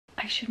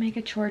should make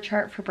a chore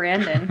chart for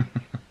Brandon.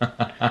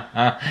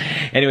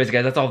 Anyways,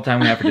 guys, that's all the time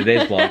we have for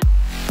today's vlog.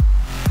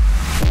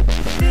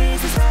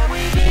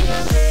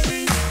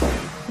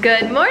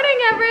 Good morning,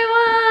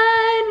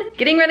 everyone!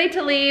 Getting ready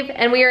to leave,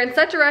 and we are in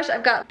such a rush.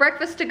 I've got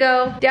breakfast to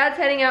go. Dad's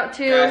heading out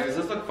too. Guys, does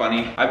this look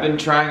funny? I've been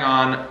trying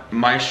on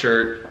my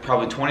shirt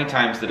probably 20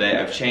 times today.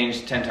 I've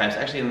changed 10 times.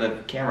 Actually, in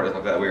the camera it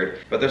doesn't look that weird.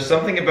 But there's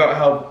something about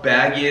how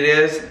baggy it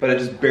is, but it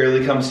just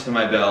barely comes to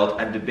my belt.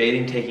 I'm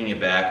debating taking it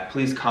back.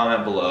 Please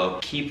comment below.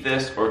 Keep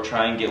this or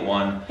try and get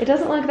one. It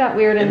doesn't look that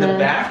weird in the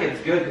back. It's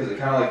good because it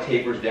kind of like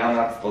tapers down.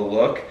 That's the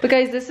look. But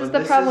guys, this is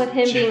the problem with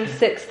him being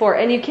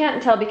 6'4", and you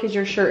can't tell because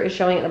your shirt is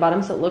showing at the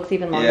bottom, so it looks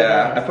even longer.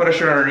 Yeah, I put a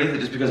shirt underneath it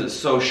just because it's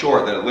so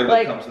short that it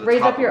literally comes to the top.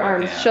 Raise up your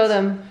arms. Pants. Show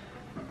them.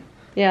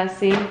 Yeah,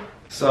 see?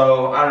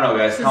 So, I don't know,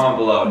 guys. Comment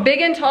below.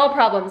 Big and tall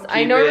problems.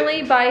 I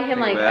normally buy him,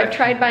 like, I've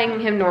tried buying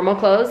him normal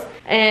clothes,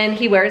 and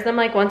he wears them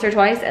like once or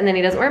twice, and then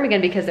he doesn't wear them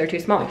again because they're too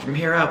small. Like, from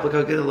here up, look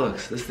how good it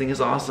looks. This thing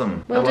is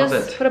awesome. Well, I love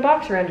just it. put a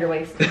box around your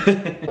waist.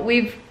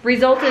 We've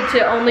resulted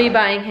to only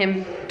buying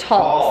him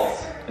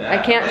talls. Yeah.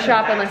 I can't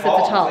shop unless it's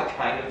a tall.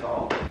 Kind of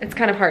tall. It's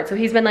kind of hard. So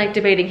he's been like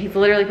debating. He's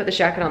literally put the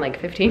jacket on like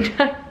 15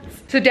 times.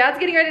 So Dad's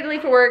getting ready to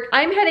leave for work.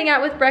 I'm heading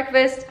out with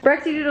breakfast.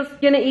 Brexy Doodle's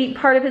gonna eat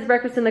part of his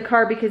breakfast in the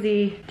car because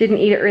he didn't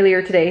eat it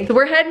earlier today. So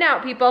we're heading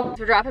out, people.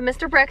 So we're dropping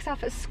Mr. Brex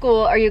off at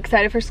school. Are you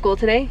excited for school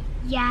today?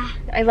 Yeah.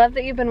 I love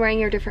that you've been wearing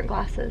your different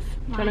glasses.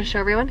 Do you want to show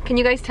everyone? Can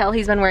you guys tell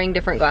he's been wearing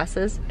different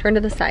glasses? Turn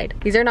to the side.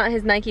 These are not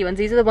his Nike ones.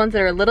 These are the ones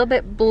that are a little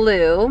bit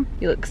blue.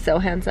 You look so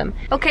handsome.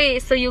 Okay,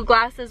 so you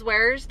glasses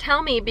wearers,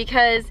 tell me,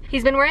 because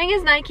he's been wearing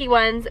his Nike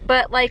ones,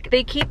 but like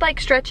they keep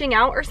like stretching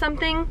out or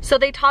something. So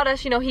they taught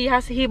us, you know, he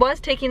was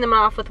taking them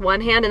off with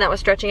one hand and that was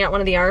stretching out one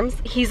of the arms.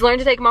 He's learned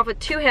to take them off with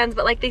two hands,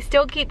 but like they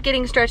still keep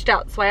getting stretched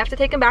out. So I have to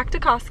take him back to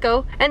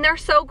Costco, and they're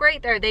so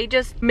great there. They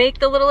just make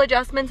the little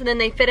adjustments and then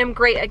they fit him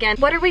great again.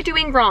 What are we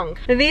doing wrong?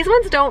 These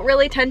ones don't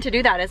really tend to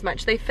do that as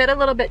much. They fit a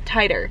little bit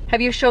tighter.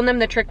 Have you shown them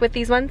the trick with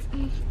these ones? Do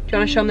you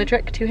want to show them the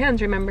trick? Two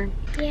hands, remember?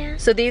 Yeah.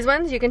 So these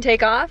ones you can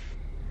take off,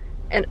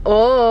 and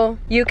oh,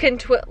 you can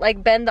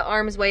like bend the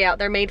arms way out.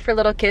 They're made for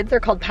little kids. They're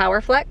called Power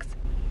Flex.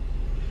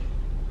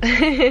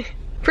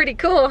 Pretty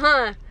cool,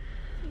 huh?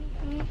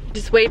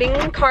 Just waiting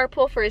in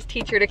carpool for his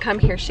teacher to come.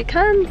 Here she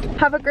comes.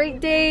 Have a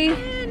great day.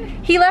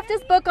 He left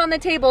his book on the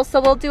table,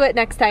 so we'll do it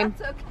next time.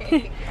 That's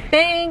okay.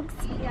 Thanks.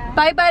 Yeah.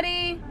 Bye,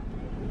 buddy.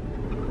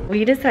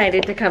 We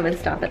decided to come and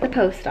stop at the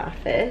post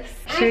office.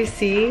 Should we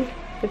see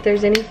if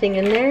there's anything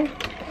in there?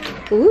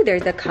 Ooh,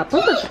 there's a couple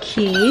of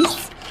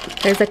keys.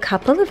 There's a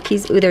couple of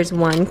keys. Ooh, there's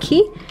 1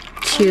 key,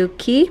 2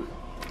 key,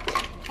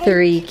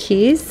 3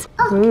 keys.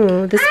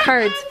 Ooh, this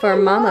card's for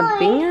Mama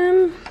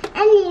Bingham.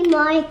 I need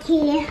more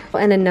key.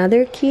 And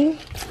another key.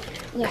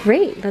 Yeah.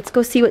 Great, let's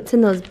go see what's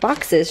in those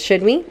boxes,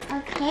 should we?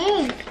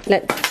 Okay.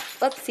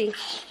 Let's see.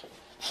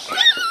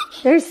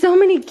 There's so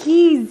many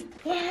keys.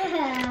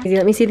 Yeah.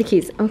 Let me see the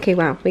keys. Okay,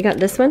 wow, we got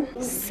this one,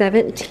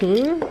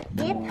 17.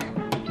 Yep.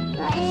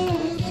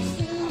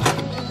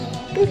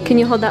 Can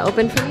you hold that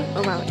open for me?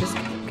 Oh wow,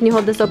 can you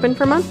hold this open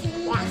for Mom?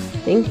 Yeah.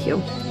 Thank you.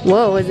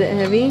 Whoa, is it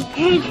heavy?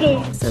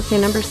 Okay. So, okay,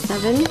 number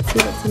 7. Let's see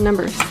what's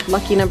in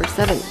lucky number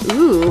 7.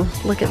 Ooh,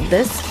 look at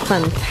this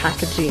fun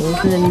packaging.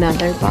 And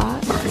another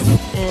box,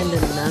 and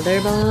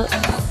another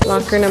box.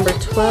 Locker number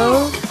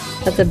 12.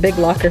 That's a big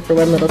locker for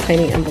one little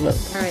tiny envelope.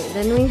 All right,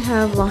 then we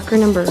have locker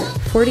number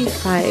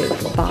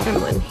 45,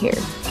 bottom one here.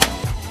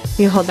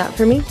 You hold that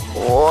for me?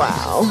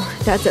 Wow,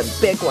 that's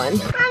a big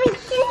one.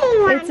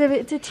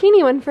 It's a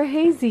teeny one for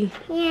Hazy.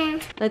 Yeah.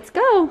 Let's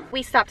go.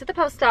 We stopped at the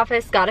post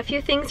office, got a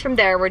few things from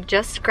there. We're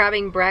just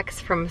grabbing Brex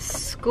from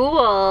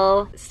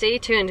school. Stay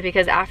tuned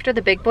because after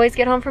the big boys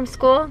get home from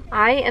school,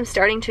 I am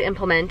starting to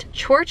implement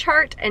chore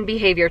chart and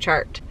behavior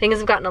chart. Things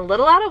have gotten a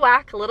little out of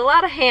whack, a little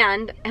out of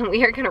hand, and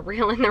we are gonna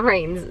reel in the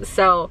reins.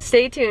 So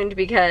stay tuned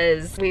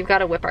because we've got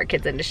to whip our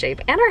kids into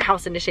shape and our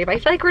house into shape. I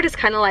feel like we're just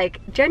kind of like,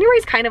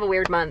 January's kind of a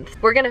weird month.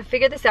 We're gonna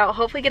figure this out,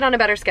 hopefully get on a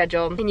better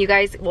schedule, and you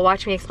guys will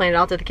watch me explain it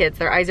all to the kids.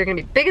 Their eyes are gonna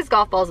be big as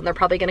golf balls and they're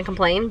probably gonna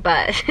complain,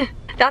 but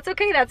that's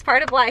okay, that's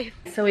part of life.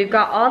 So we've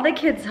got all the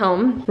kids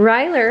home.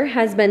 Ryler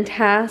has been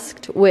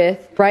tasked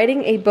with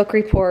writing a book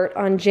report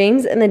on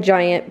James and the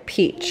Giant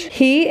Peach.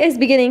 He is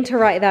beginning to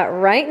write that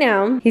right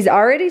now. He's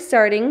already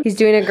starting. He's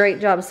doing a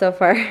great job so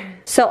far.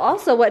 So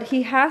also what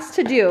he has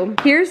to do,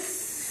 here's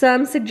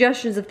some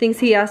suggestions of things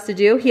he has to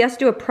do. He has to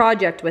do a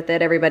project with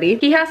it, everybody.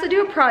 He has to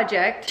do a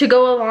project to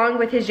go along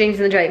with his James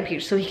and the Giant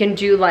Peach. So he can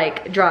do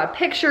like, draw a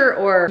picture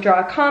or draw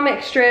a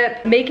comic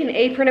strip, make an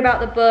apron about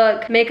the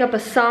book, make up a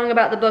song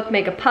about the book,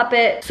 make a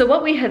puppet. So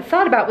what we had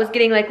thought about was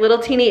getting like little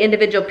teeny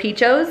individual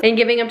Peachos and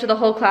giving them to the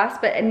whole class.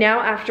 But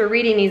now after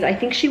reading these, I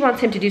think she wants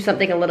him to do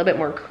something a little bit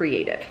more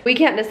creative. We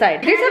can't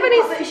decide. Do you have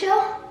any puppet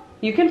show?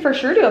 You can for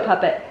sure do a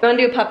puppet. You wanna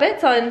do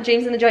puppets on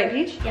James and the Giant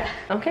Peach? Yeah.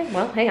 Okay,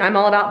 well, hey, I'm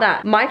all about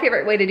that. My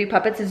favorite way to do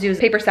puppets is use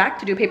paper sack,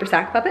 to do a paper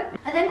sack puppet.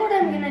 I think what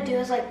I'm gonna do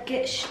is like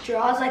get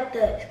straws, like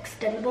the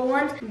extendable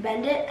ones,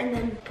 bend it, and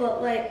then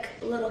put like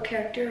a little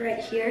character right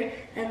here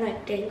and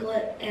like dangle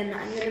it. And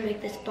I'm gonna make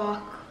this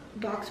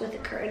box with a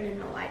curtain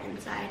and a light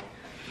inside.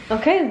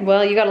 Okay,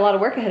 well, you got a lot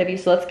of work ahead of you,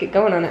 so let's get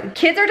going on it.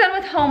 Kids are done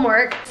with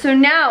homework, so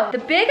now the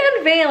big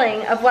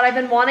unveiling of what I've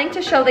been wanting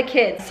to show the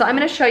kids. So I'm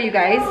gonna show you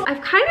guys.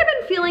 I've kind of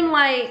been feeling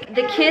like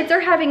the kids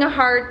are having a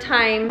hard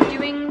time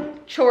doing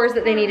chores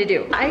that they need to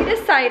do. I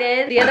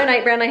decided the other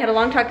night, Brand and I had a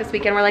long talk this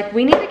weekend. We're like,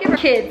 we need to give our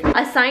kids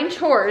assigned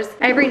chores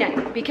every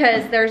night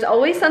because there's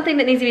always something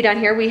that needs to be done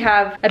here. We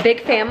have a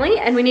big family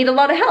and we need a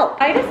lot of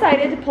help. I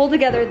decided to pull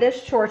together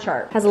this chore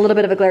chart. Has a little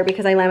bit of a glare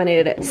because I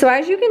laminated it. So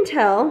as you can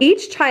tell,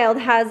 each child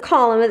has a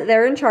column that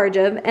they're in charge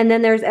of, and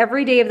then there's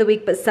every day of the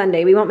week but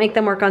Sunday. We won't make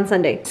them work on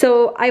Sunday.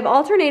 So I've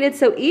alternated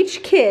so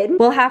each kid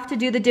will have to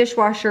do the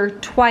dishwasher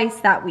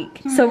twice that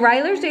week. So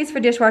Ryler's days for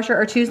dishwasher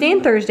are Tuesday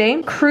and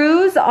Thursday.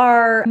 Crew's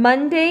are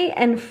Monday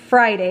and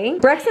Friday.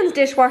 Brexton's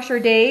dishwasher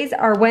days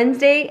are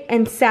Wednesday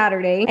and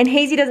Saturday. And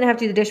Hazy doesn't have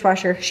to do the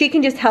dishwasher. She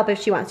can just help if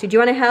she wants to. Do you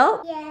want to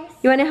help? Yes.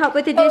 You want to help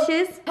with the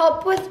dishes?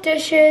 Help with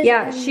dishes.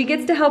 Yeah, she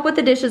gets to help with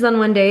the dishes on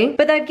one day.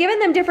 But I've given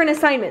them different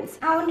assignments.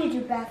 I want to do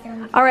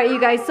bathroom. All right,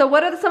 you guys. So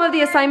what are some of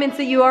the assignments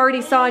that you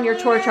already saw on your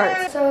chore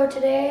charts? So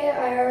today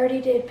I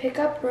already did pick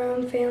up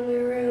room, family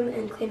room,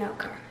 and clean out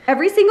car.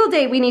 Every single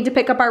day we need to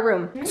pick up our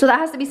room. So that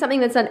has to be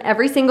something that's done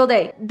every single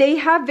day. They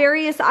have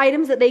various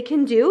items that they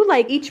can do.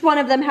 Like each one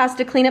of them has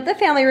to clean up the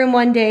family room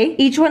one day.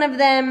 Each one of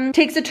them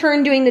takes a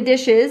turn doing the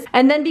dishes.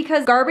 And then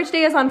because garbage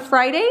day is on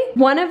Friday,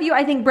 one of you,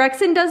 I think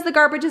Brexton does the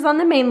garbages on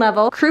the main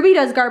level. Kruby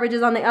does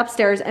garbages on the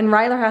upstairs, and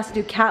Ryler has to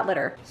do cat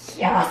litter.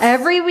 Yes.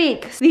 Every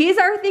week. These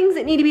are things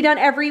that need to be done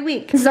every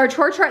week. This is our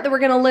chore chart that we're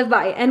gonna live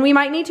by. And we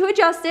might need to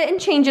adjust it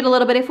and change it a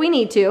little bit if we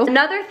need to.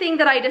 Another thing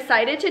that I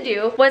decided to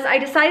do was I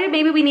decided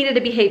maybe we needed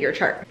a behavior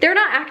chart. They're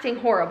not acting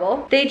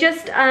horrible. They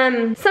just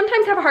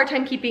sometimes have a hard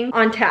time keeping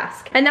on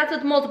task. And that's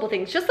with multiple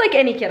things, just like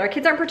any kid. Our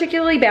kids aren't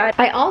particularly bad.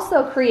 I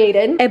also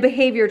created a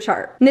behavior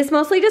chart. And this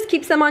mostly just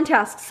keeps them on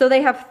task. So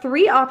they have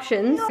 3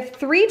 options,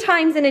 3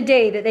 times in a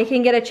day that they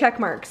can get a check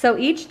mark. So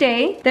each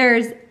day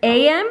there's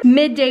AM,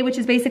 midday, which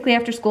is basically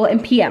after school,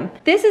 and PM.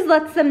 This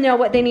lets them know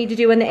what they need to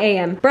do in the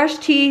AM. Brush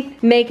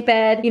teeth, make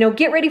bed, you know,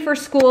 get ready for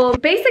school.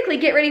 Basically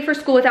get ready for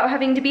school without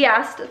having to be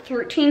asked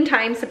 13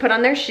 times to put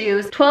on their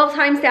shoes, 12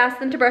 times to ask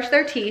them to brush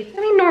their teeth. I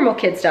mean, normal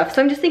kid stuff.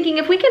 So I'm just thinking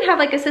if we can have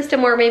like a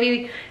system where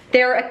maybe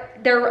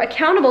they're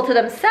accountable to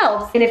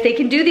themselves, and if they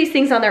can do these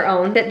things on their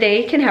own, that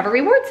they can have a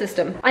reward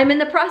system. I'm in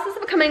the process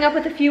of coming up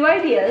with a few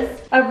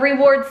ideas of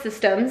reward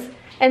systems.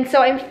 And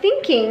so I'm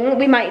thinking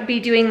we might be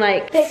doing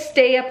like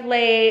stay up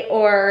late,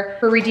 or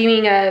for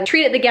redeeming a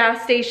treat at the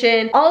gas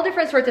station, all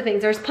different sorts of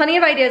things. There's plenty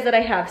of ideas that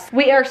I have.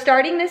 We are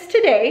starting this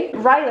today.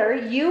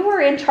 Ryler, you were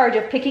in charge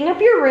of picking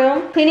up your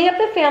room, cleaning up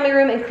the family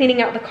room, and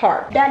cleaning out the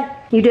car. Done.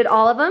 You did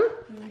all of them?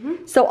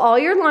 Mm-hmm. So all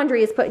your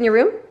laundry is put in your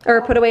room,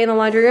 or put away in the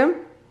laundry room?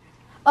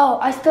 Oh,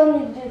 I still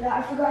need to do that.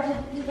 I forgot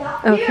to do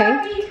that.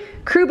 Okay.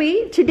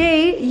 Kruby,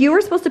 today you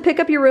were supposed to pick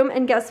up your room,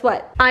 and guess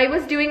what? I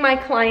was doing my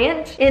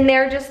client in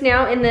there just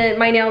now in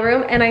my nail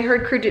room, and I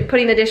heard Crew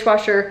putting the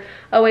dishwasher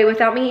away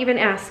without me even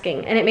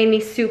asking, and it made me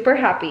super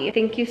happy.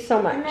 Thank you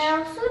so much. And I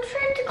also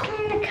tried to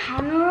clean the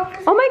counter off.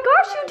 Oh my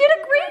gosh, you did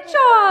a great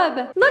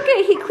job. Look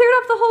at, he cleared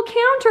off the whole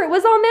counter. It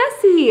was all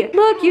messy.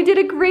 Look, you did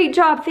a great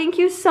job. Thank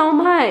you so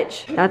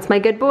much. That's my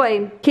good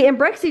boy. Okay, and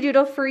Brexy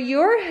Doodle, for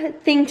your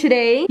thing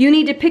today, you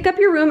need to pick up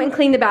your room and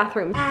clean the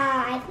bathroom.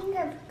 I think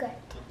I've got to.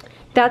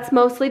 That's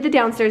mostly the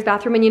downstairs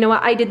bathroom, and you know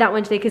what? I did that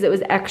one today because it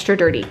was extra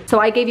dirty. So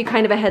I gave you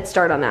kind of a head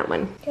start on that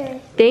one.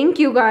 Okay. Thank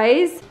you,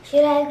 guys.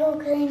 Should I go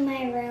clean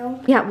my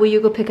room? Yeah, will you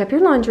go pick up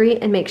your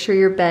laundry and make sure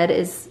your bed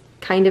is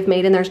kind of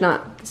made and there's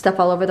not stuff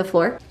all over the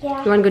floor?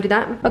 Yeah. You wanna go do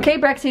that? Okay,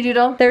 Brexy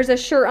Doodle. There's a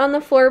shirt on the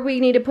floor.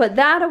 We need to put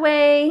that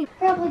away.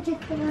 Probably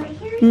just put it right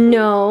here.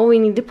 No, we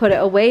need to put it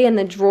away in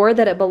the drawer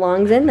that it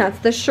belongs in. That's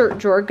the shirt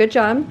drawer. Good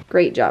job.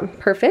 Great job.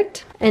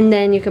 Perfect. And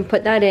then you can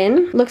put that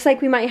in. Looks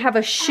like we might have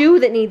a shoe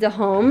that needs a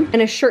home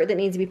and a shirt that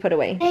needs to be put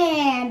away.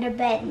 And a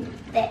bed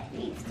that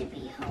needs to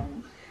be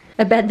home.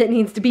 A bed that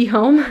needs to be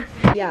home?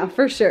 Yeah,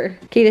 for sure.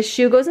 Okay, the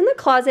shoe goes in the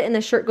closet and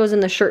the shirt goes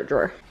in the shirt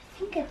drawer. I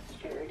think it's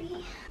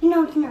dirty.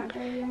 No, it's not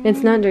dirty.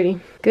 It's not dirty.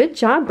 Good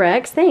job,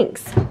 Brex.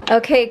 Thanks.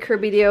 Okay,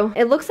 Kirby Doo.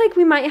 It looks like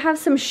we might have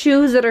some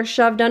shoes that are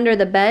shoved under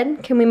the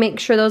bed. Can we make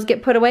sure those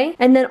get put away?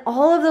 And then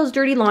all of those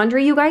dirty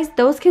laundry, you guys,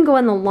 those can go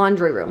in the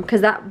laundry room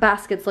because that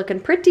basket's looking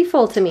pretty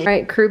full to me. All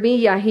right, Kirby,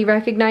 yeah, he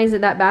recognized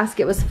that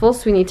basket was full,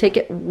 so we need to take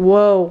it.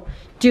 Whoa.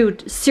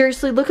 Dude,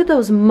 seriously, look at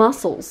those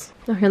muscles.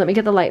 Oh, here, let me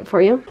get the light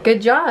for you.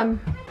 Good job.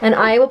 And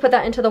I will put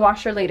that into the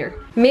washer later.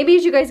 Maybe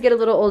as you guys get a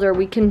little older,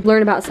 we can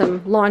learn about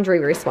some laundry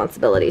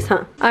responsibilities,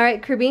 huh? All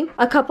right, Kirby,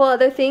 a couple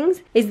other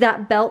things is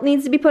that belt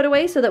needs to be put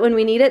away so that when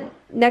we need it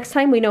next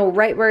time, we know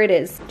right where it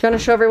is. Do you want to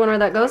show everyone where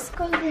that goes? It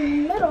goes in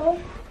the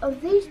middle of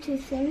these two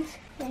things,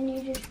 and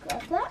you just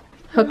grab that.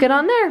 Hook it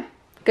on there.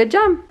 Good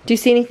job. Do you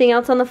see anything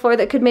else on the floor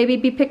that could maybe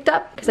be picked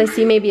up? Because I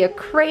see maybe a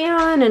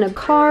crayon and a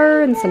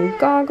car and some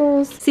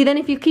goggles. See, then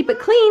if you keep it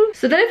clean,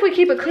 so then if we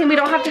keep it clean, we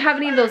don't have to have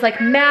any of those like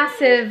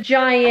massive,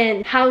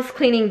 giant house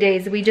cleaning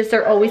days. We just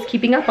are always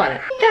keeping up on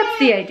it. That's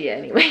the idea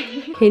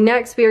anyway. Okay,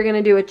 next we are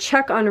gonna do a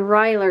check on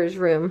Ryler's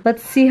room.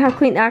 Let's see how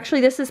clean. Actually,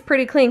 this is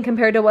pretty clean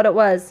compared to what it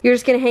was. You're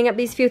just gonna hang up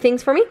these few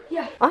things for me?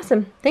 Yeah.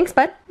 Awesome. Thanks,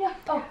 bud. Yeah.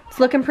 Oh. It's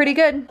looking pretty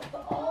good.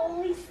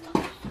 Always.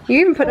 You're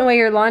even putting away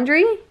your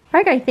laundry?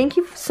 Hi, guy. Thank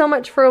you so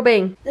much for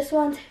obeying. This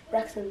one's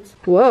Rexon's.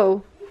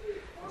 Whoa.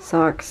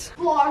 Socks.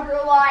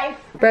 Vlogger life.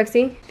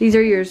 Brexy, these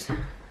are yours.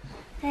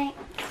 Thanks.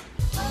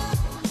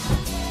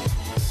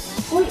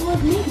 Wait, it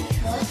was me.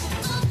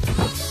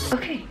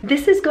 Okay,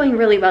 this is going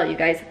really well, you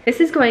guys. This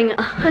is going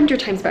 100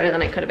 times better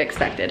than I could have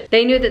expected.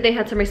 They knew that they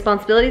had some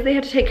responsibilities they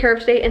had to take care of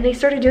today, and they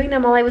started doing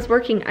them while I was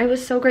working. I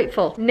was so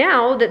grateful.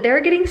 Now that they're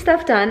getting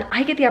stuff done,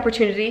 I get the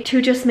opportunity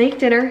to just make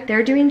dinner.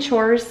 They're doing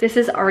chores. This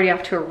is already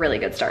off to a really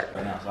good start.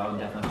 Right now, so I would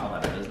definitely call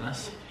that a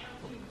business.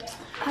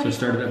 So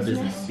started a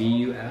business,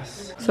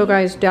 B-U-S. So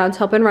guys, Dad's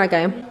helping Right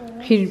Guy.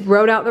 He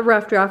wrote out the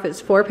rough draft.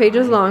 It's 4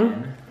 pages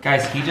long.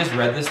 Guys, he just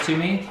read this to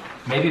me.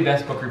 Maybe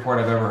best book report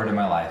I've ever heard in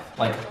my life.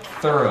 Like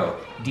thorough,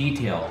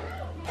 detailed,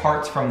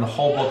 parts from the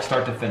whole book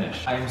start to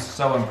finish. I am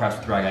so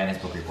impressed with Right Guy and his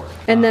book report.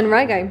 And then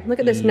Right Guy, look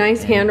at this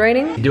nice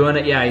handwriting. Doing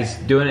it, yeah, he's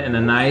doing it in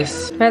a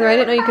nice... Heather, I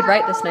didn't know you could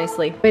write this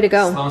nicely. Way to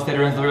go. Sloan State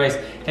runs the race.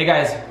 Hey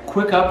guys,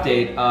 quick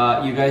update.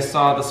 You guys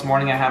saw this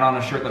morning I had on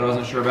a shirt that I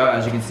wasn't sure about.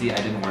 As you can see, I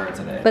didn't wear it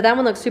today. But that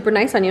one looks super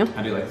nice on you.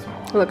 I do like this one a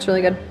lot. It looks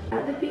really good.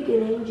 At the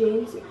beginning,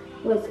 James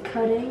was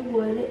cutting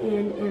wood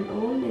and an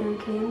old man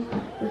came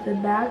with a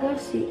bag of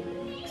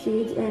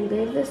seeds and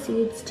gave the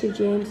seeds to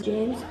James.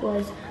 James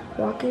was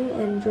walking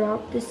and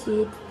dropped the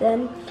seeds.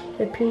 Then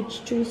the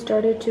peach tree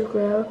started to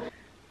grow.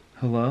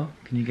 Hello?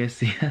 Can you guys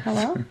see us?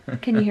 Hello?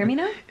 Can you hear me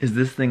now? Is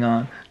this thing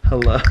on?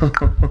 Hello?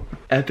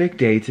 Epic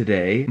day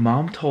today.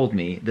 Mom told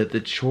me that the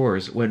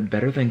chores went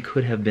better than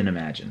could have been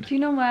imagined. Do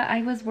you know what?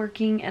 I was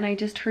working and I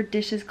just heard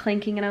dishes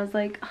clanking and I was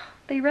like, oh,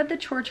 they read the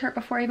chore chart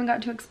before I even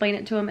got to explain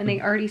it to them and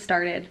they already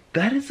started.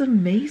 That is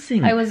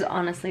amazing. I was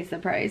honestly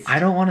surprised. I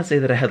don't want to say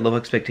that I had low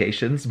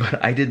expectations,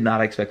 but I did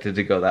not expect it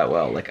to go that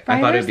well. Like,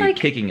 I thought it'd be like,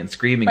 kicking and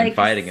screaming and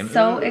fighting. And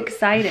so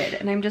excited.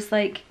 And I'm just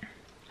like,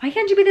 why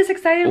can't you be this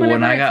excited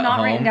whenever it's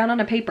not written down on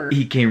a paper?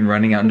 He came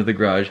running out into the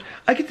garage.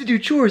 I get to do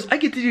chores. I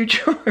get to do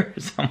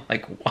chores. I'm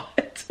like,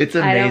 what? It's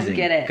amazing. I don't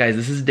get it. Guys,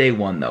 this is day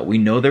one though. We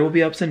know there will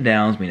be ups and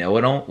downs. We know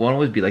it won't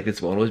always be like this.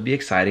 It won't always be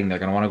exciting. They're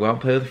going to want to go out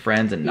and play with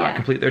friends and not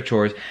complete their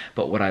chores.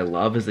 But what I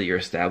love is that you're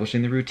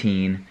establishing the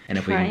routine. And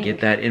if we can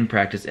get that in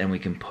practice and we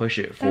can push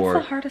it for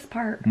that's the hardest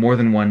part. More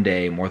than one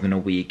day, more than a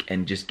week,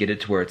 and just get it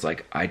to where it's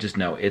like, I just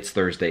know it's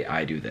Thursday,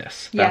 I do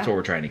this. That's what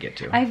we're trying to get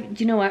to.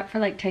 You know what? For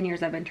like 10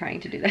 years I've been trying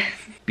to do this.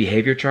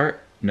 Behavior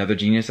chart. Another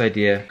genius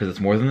idea, because it's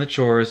more than the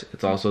chores,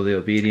 it's also the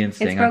obedience,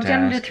 staying on task. It's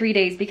broken down into 3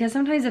 days, because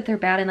sometimes if they're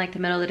bad in like the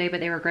middle of the day,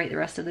 but they were great the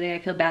rest of the day, I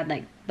feel bad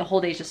like the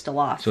whole day's just a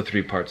loss. So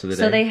 3 parts of the day.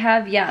 So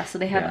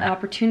they have,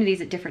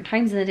 opportunities at different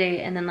times in the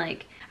day, and then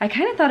like, I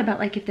kind of thought about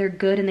like if they're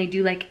good and they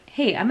do like,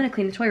 hey, I'm gonna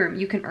clean the toy room,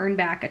 you can earn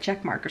back a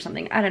check mark or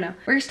something. I don't know.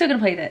 Or you're still gonna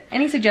play with it.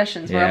 Any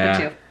suggestions, we're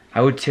open to. I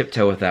would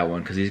tiptoe with that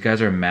one because these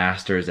guys are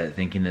masters at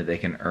thinking that they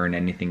can earn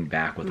anything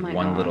back with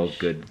one little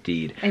good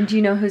deed. And do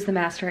you know who's the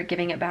master at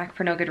giving it back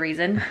for no good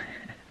reason?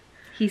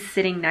 He's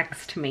sitting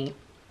next to me.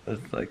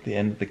 That's like the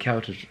end of the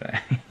couch.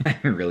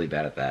 I'm really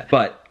bad at that.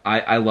 But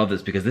I love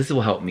this because this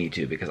will help me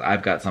too, because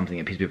I've got something,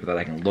 a piece of paper that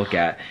I can look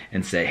at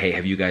and say, hey,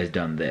 have you guys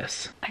done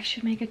this? I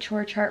should make a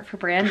chore chart for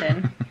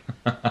Brandon.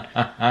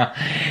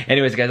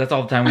 Anyways, guys, that's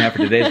all the time we have for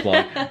today's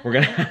vlog. We're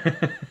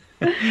gonna...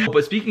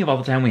 But speaking of all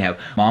the time we have,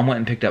 Mom went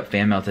and picked up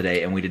fan mail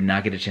today and we did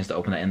not get a chance to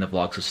open that in the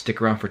vlog, so stick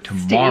around for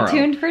tomorrow. Stay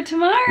tuned for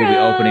tomorrow. We'll be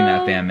opening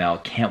that fan mail.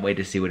 Can't wait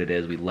to see what it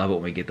is. We love it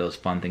when we get those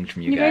fun things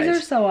from you guys. You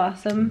guys are so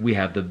awesome. We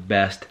have the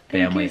best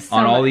family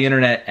on all the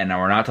internet, and now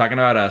we're not talking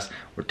about us.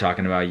 We're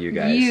talking about you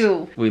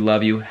guys. We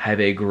love you.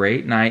 Have a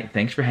great night.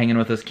 Thanks for hanging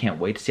with us. Can't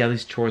wait to see how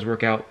these chores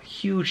work out.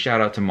 Huge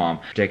shout out to Mom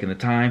for taking the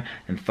time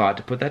and thought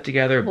to put that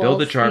together, build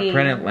the chart,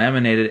 print it,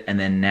 laminate it, and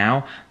then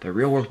now the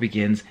real work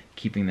begins,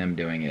 keeping them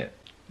doing it.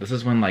 This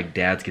is when like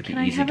dads get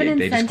the easy gig.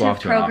 They just go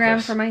off to an office. Program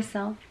for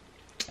myself.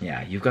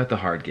 Yeah, you've got the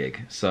hard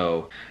gig.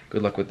 So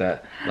good luck with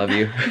that. Love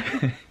you.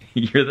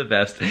 You're the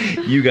best.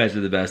 You guys are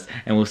the best.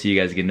 And we'll see you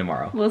guys again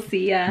tomorrow. We'll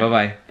see ya.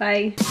 Bye-bye.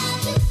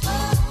 Bye.